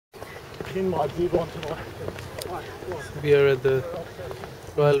We are at the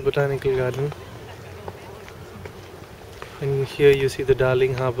Royal Botanical Garden, and here you see the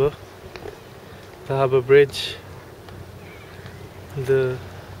Darling Harbour, the Harbour Bridge, the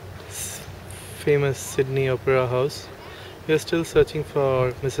famous Sydney Opera House. We are still searching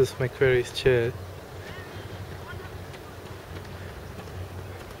for Mrs. Macquarie's chair.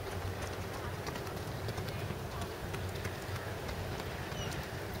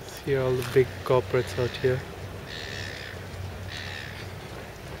 See all the big corporates out here.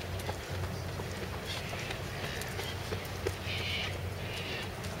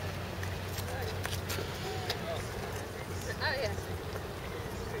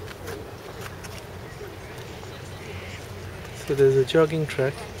 So there's a jogging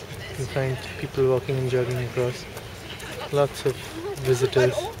track. You can find people walking and jogging across. Lots of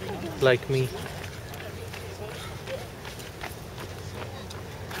visitors like me.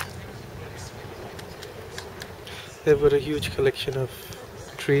 They've got a huge collection of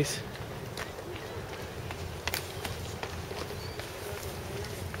trees.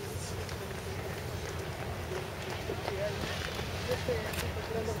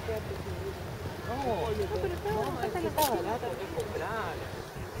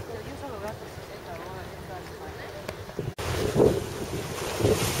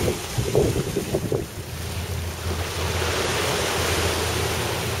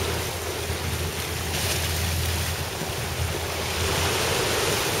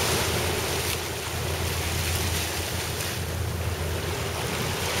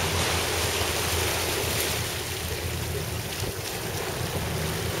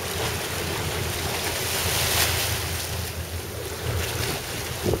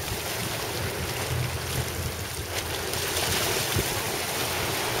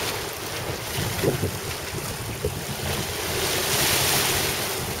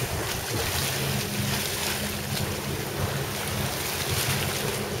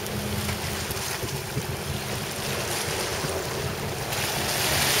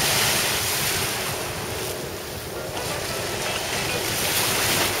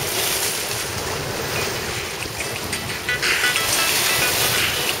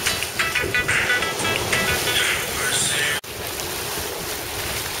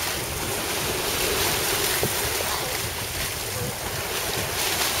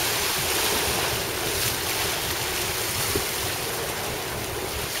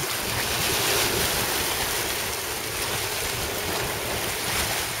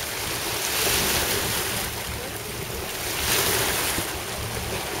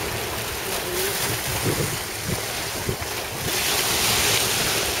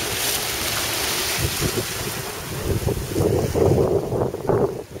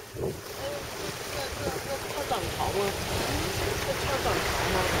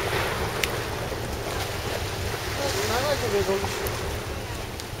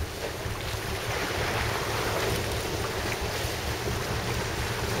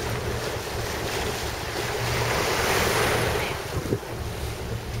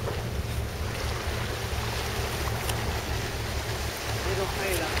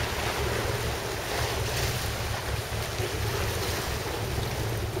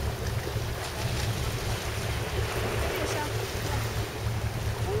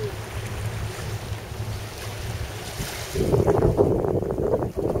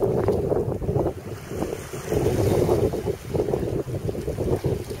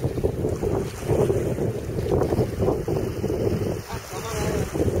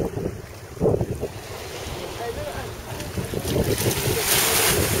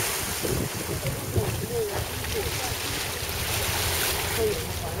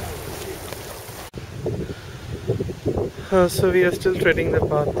 So we are still treading the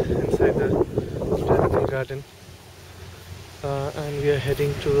path inside the botanical garden, and we are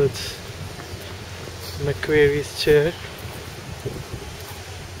heading towards Macquarie's chair.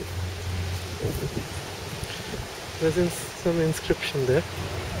 There's some inscription there.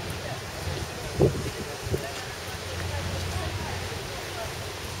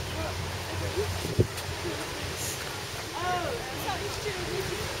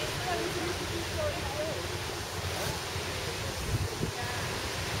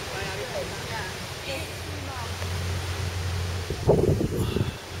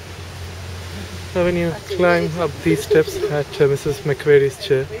 Now when you climb up these steps at Mrs. Macquarie's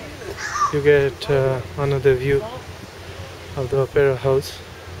chair, you get another view of the opera house.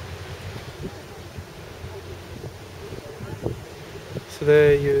 So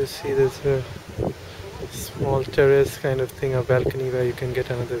there you see there's a small terrace kind of thing, a balcony where you can get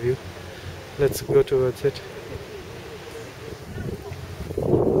another view. Let's go towards it.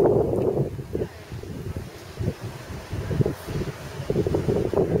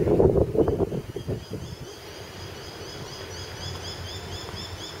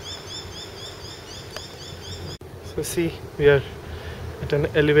 So see, we are at an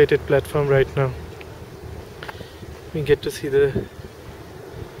elevated platform right now. We get to see the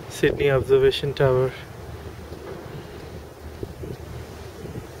Sydney Observation Tower.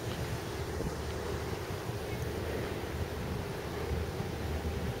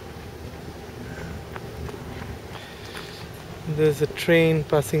 There's a train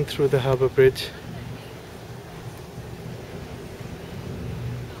passing through the Harbour Bridge.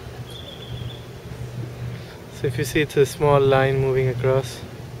 So if you see, it's a small line moving across.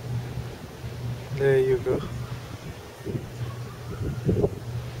 There you go.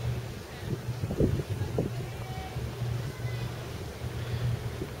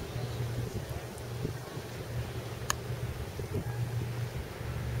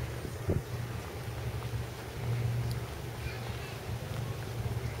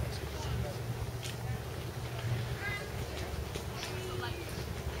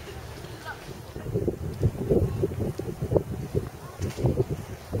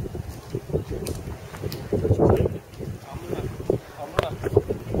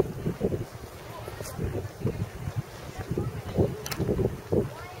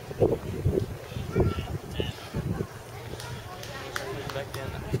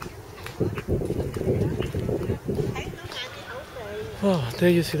 Oh, there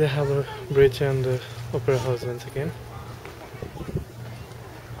you see the Harbour Bridge and the Opera House once again.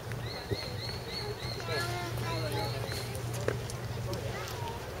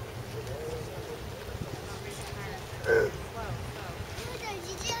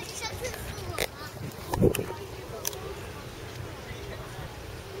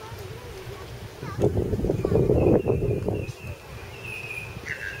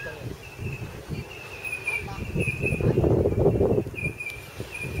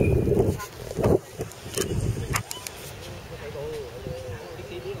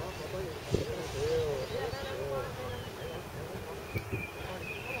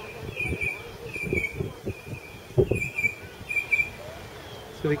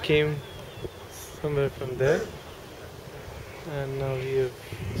 So we came somewhere from there, and now we have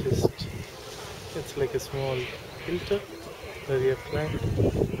it's like a small hilltop where we have climbed.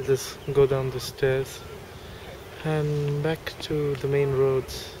 We just go down the stairs and back to the main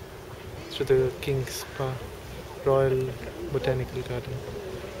roads through the King's Park, Royal Botanical Garden.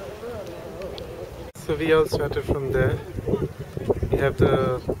 So we all started from there. We have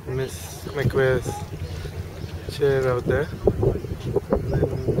the Miss Macquarie's chair out there.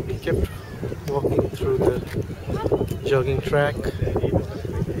 Then we kept walking through the jogging track,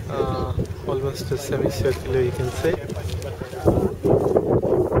 almost a semicircular, you can say. And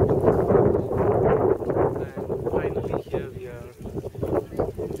finally here we are,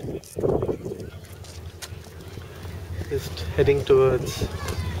 just heading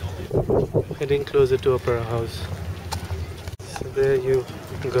closer to Opera House. So there you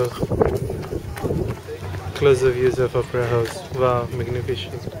go. Closer views of Opera House. Wow,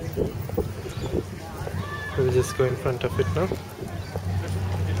 magnificent. We'll just go in front of it now.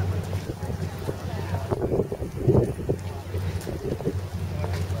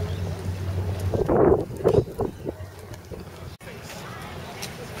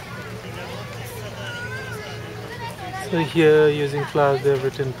 So here, using flowers, they've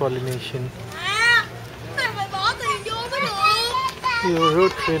written pollination. Your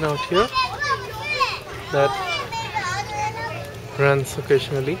road train out here that runs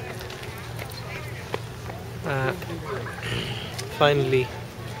occasionally. Finally,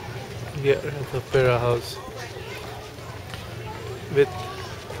 we are at the Opera House with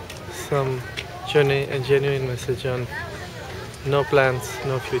some genuine message on no plans,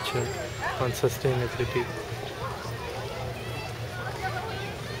 no future, on sustainability.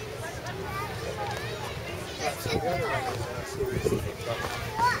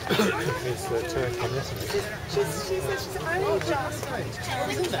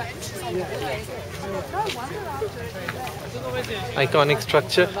 Iconic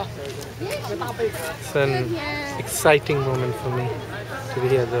structure. It's an exciting moment for me to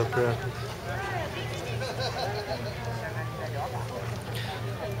be at the Opera.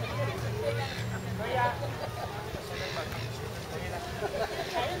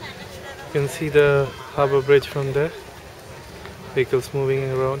 You can see the Harbour Bridge from there. Vehicles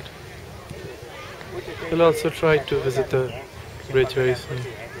moving around. We'll also try to visit the bridge very soon.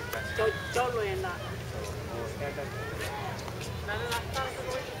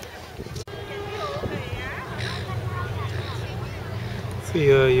 So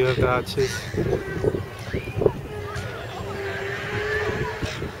here you have the arches.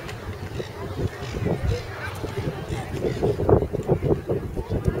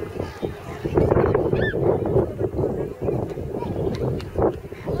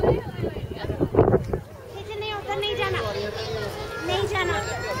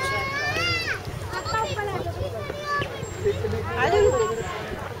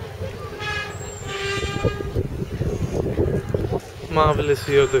 marvelous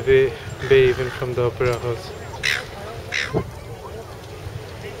view of the bay even from the Opera House.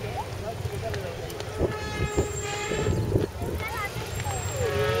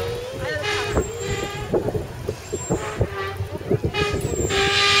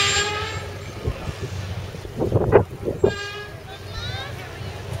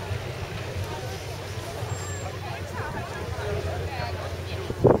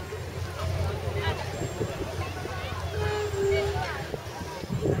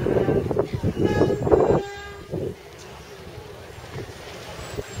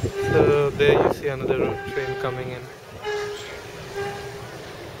 So there you see another train coming in.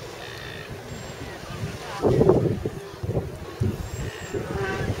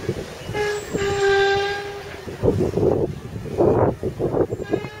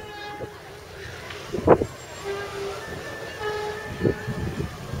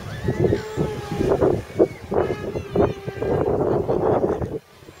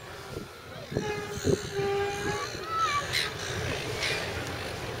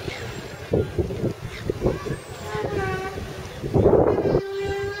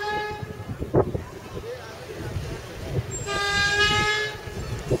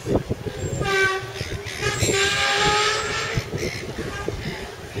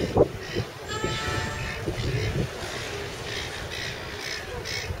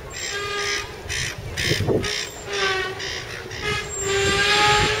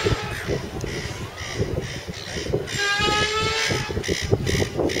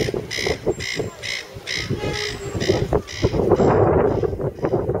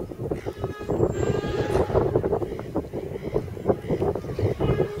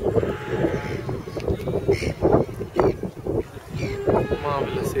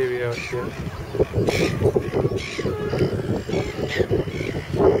 Marvelous area out here.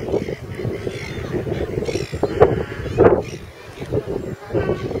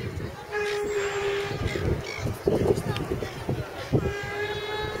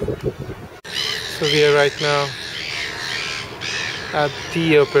 So we are right now at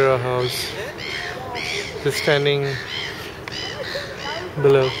the Opera House. Just standing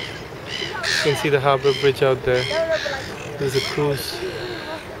below. You can see the Harbour Bridge out there. There's a cruise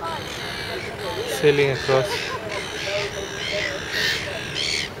sailing across.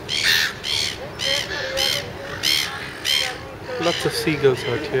 Lots of seagulls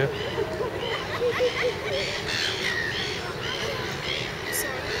out here.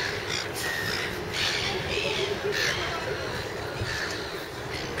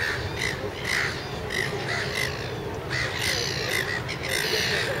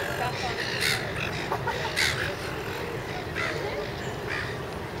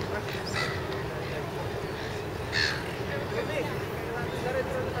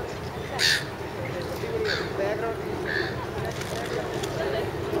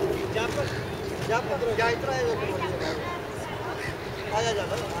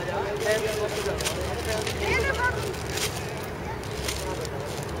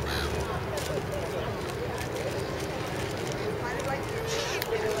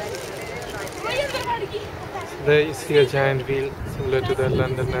 There you see a giant wheel similar to the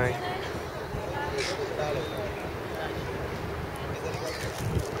London Eye.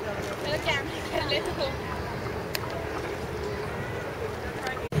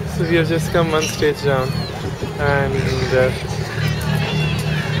 So we have just come one stage down, and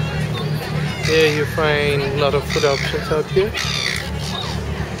here you find a lot of food options out here.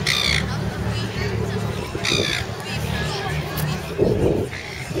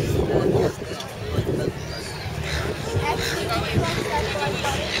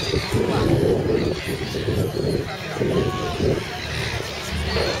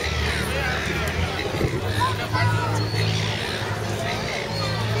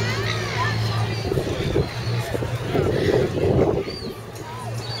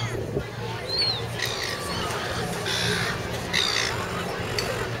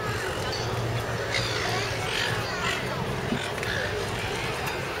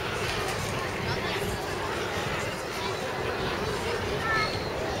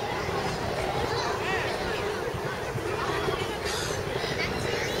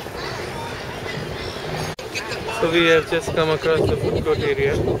 So we have just come across the food court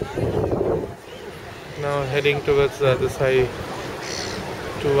area. Now heading towards the other side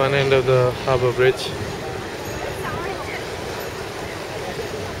to one end of the Harbour Bridge.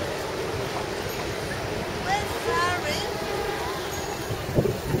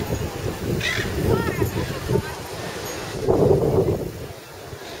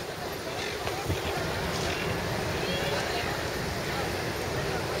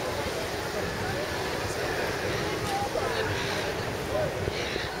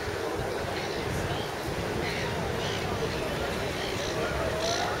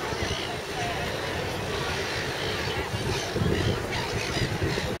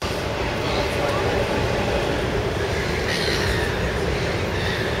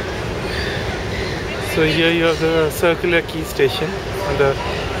 So here you have the Circular Quay station and the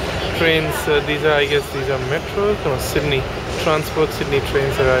trains. These are, I guess, these are metro. No, Sydney Transport Sydney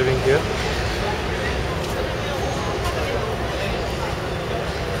trains arriving here.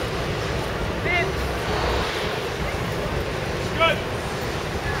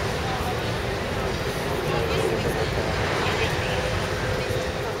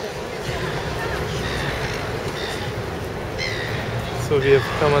 So we have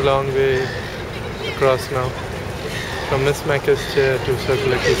come a long way across now from Miss Macca's chair to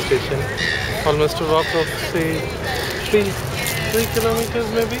Circular Quay station. Almost a walk of say 3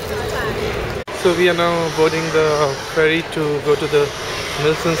 kilometers maybe. So we are now boarding the ferry to go to the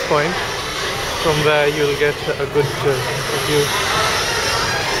Milson's Point, from where you'll get a good view.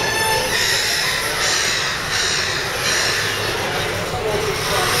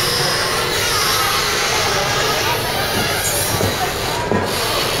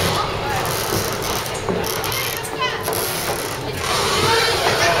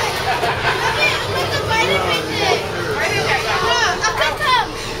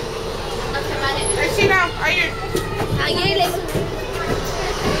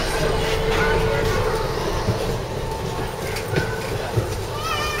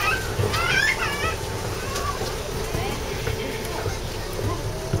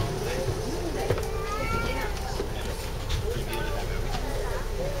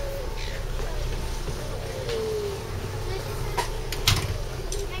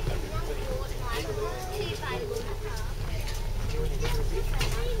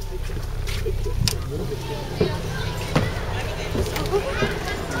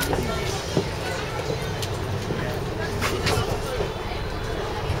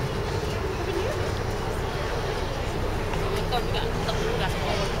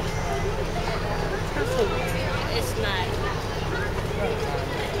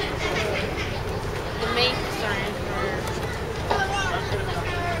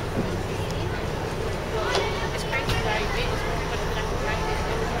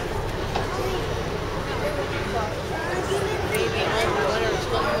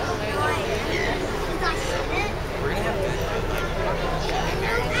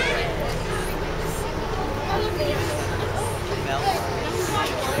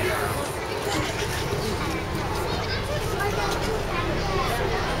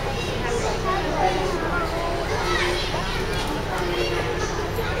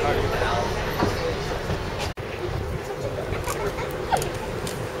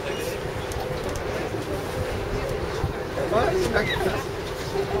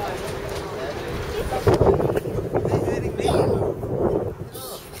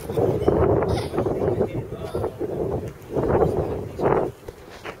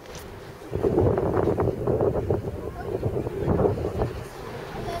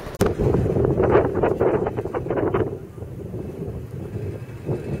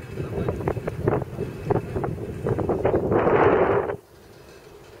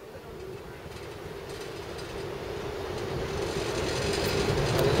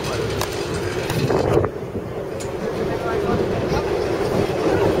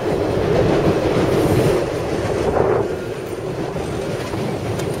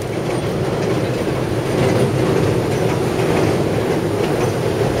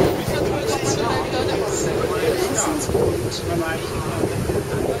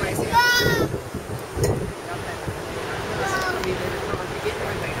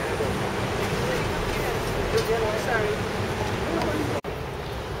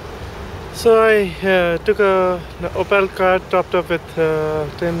 So I took an Opal card topped up with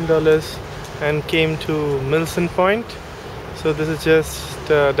 $10 and came to Milson Point. So this is just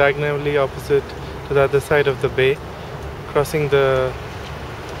diagonally opposite to the other side of the bay, crossing the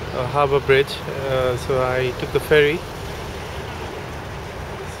Harbour Bridge. So I took the ferry.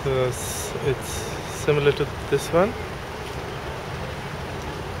 So it's similar to this one.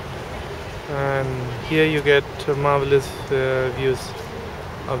 And here you get marvelous views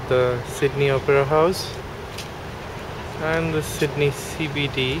of the Sydney Opera House and the Sydney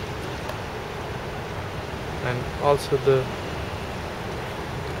CBD, and also the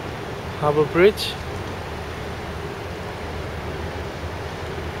Harbour Bridge.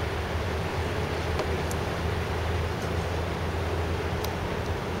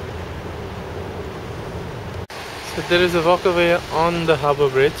 So there is a walkaway on the Harbour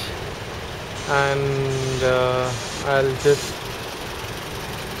Bridge, and I'll just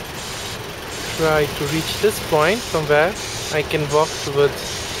try to reach this point from where I can walk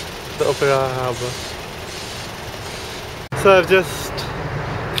towards the Opera Harbour. So I've just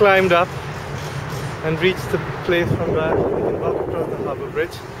climbed up and reached the place from where I can walk across the Harbour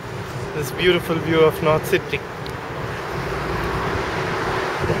Bridge. this beautiful view of North Sydney.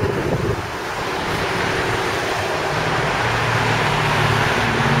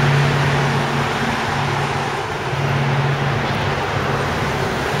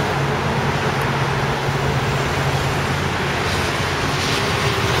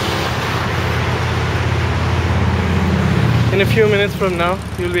 In a few minutes from now,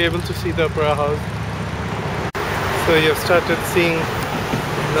 you'll be able to see the Opera House. So you've started seeing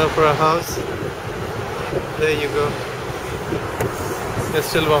the Opera House. There you go. You're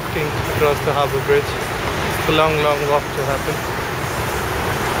still walking across the Harbour Bridge. It's a long, long walk to happen.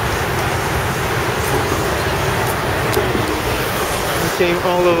 We came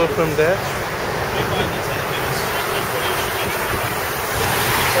all over from there.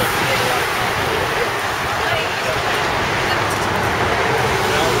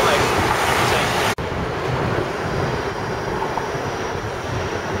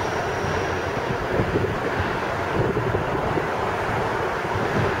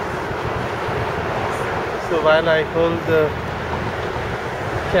 So while I hold the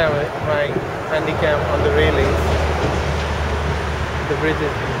camera, my handy cam on the railings, the bridge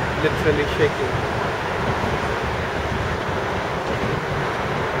is literally shaking.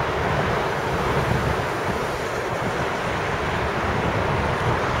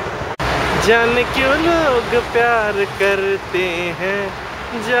 जाने क्यों लोग प्यार करते हैं,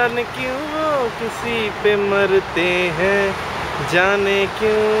 जाने क्यों वो किसी पे मरते हैं, जाने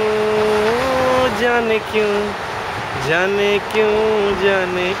क्यों, जाने क्यों, जाने क्यों,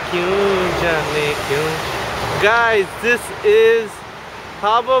 जाने क्यों, जाने क्यों. Guys, this is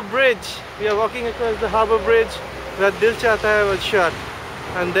Harbour Bridge. We are walking across the Harbour Bridge where Dil Chahta Hai was shot,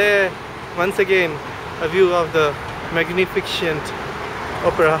 and there once again a view of the magnificent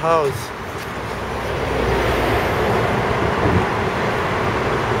Opera House.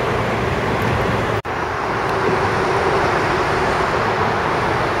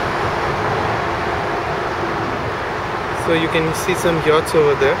 So you can see some yachts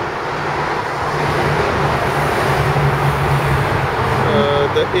over there.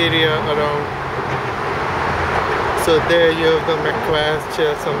 The area around. So there you have the Macquarie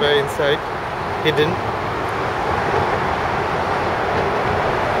chair somewhere inside, hidden.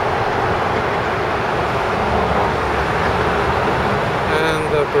 And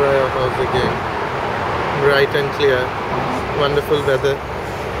the Opera House again. Bright and clear. Wonderful weather.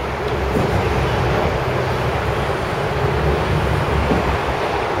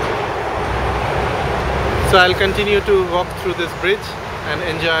 So I'll continue to walk through this bridge and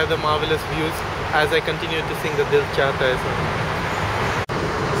enjoy the marvelous views as I continue to sing the Dil Chahta Hai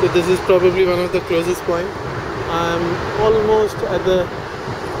song. So this is probably one of the closest point. I'm almost at the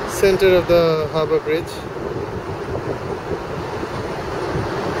center of the Harbour Bridge.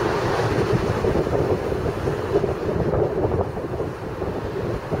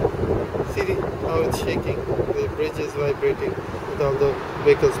 See how it's shaking? The bridge is vibrating with all the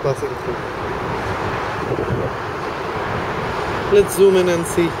vehicles passing through. Let's zoom in and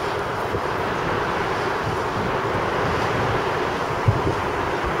see.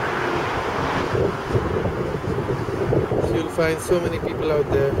 So you'll find so many people out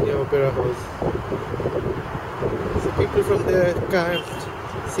there near Opera House. So people from there can't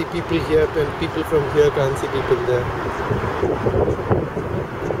see people here, and people from here can't see people there.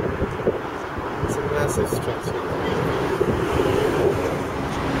 It's a massive structure.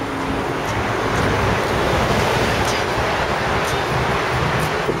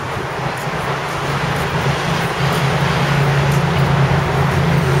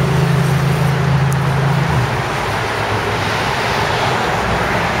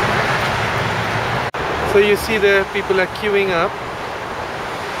 So you see there people are queuing up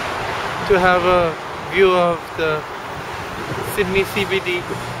to have a view of the Sydney CBD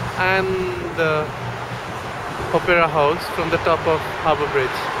and the Opera House from the top of Harbour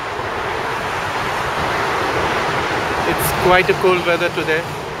Bridge. It's quite a cold weather today,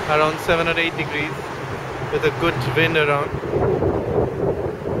 around 7 or 8 degrees with a good wind around.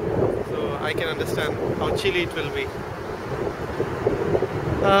 So I can understand how chilly it will be.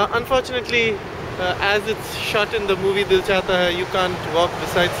 Unfortunately, as it's shot in the movie Dil Chahta Hai, you can't walk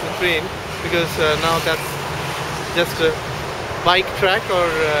besides the train because now that's just a bike track or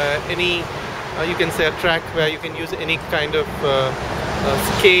any, you can say a track where you can use any kind of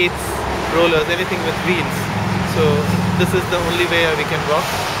skates, rollers, anything with wheels. So this is the only way we can walk.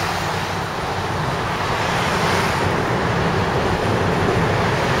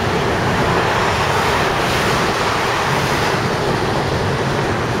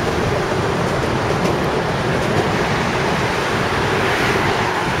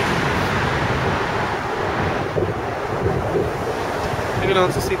 can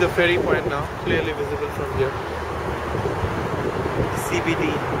also see the ferry point now, clearly visible from here.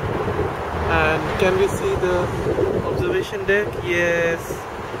 CBD. And can we see the observation deck? Yes.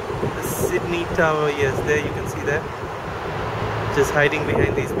 The Sydney Tower, yes, there you can see that. Just hiding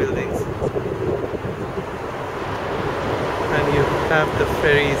behind these buildings. And you have the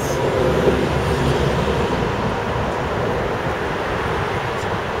ferries.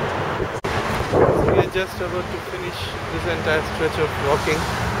 So we are just about to finish this entire stretch of walking.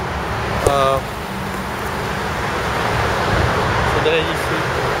 So there you see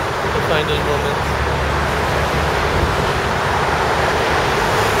the final moments.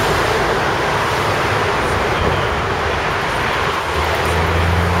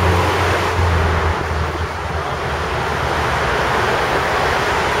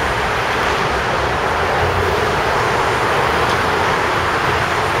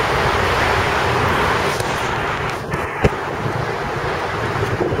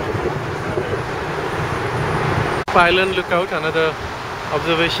 Island lookout, another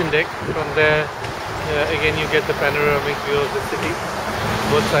observation deck. From there again you get the panoramic view of the city,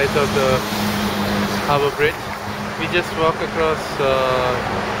 both sides of the Harbour Bridge. We just walk across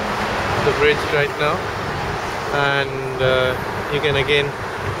the bridge right now, and you can again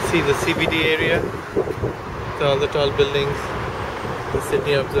see the CBD area with all the tall buildings, the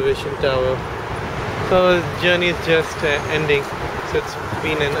Sydney Observation Tower. So our journey is just ending. So it's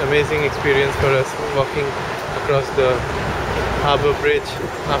been an amazing experience for us walking across the Harbour Bridge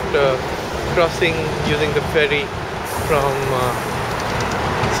after crossing using the ferry from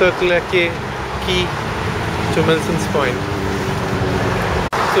Circular Quay to Milson's Point.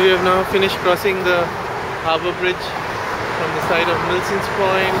 So we have now finished crossing the Harbour Bridge from the side of Milson's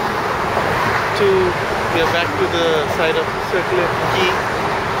Point we are back to the side of Circular Quay.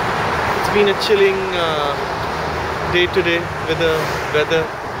 It's been a chilling day today with the weather.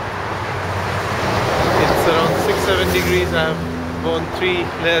 It's around 6-7 degrees. I have worn 3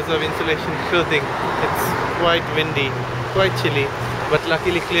 layers of insulation clothing. It's quite windy, quite chilly, but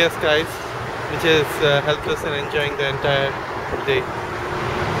luckily clear skies, which has helped us in enjoying the entire day.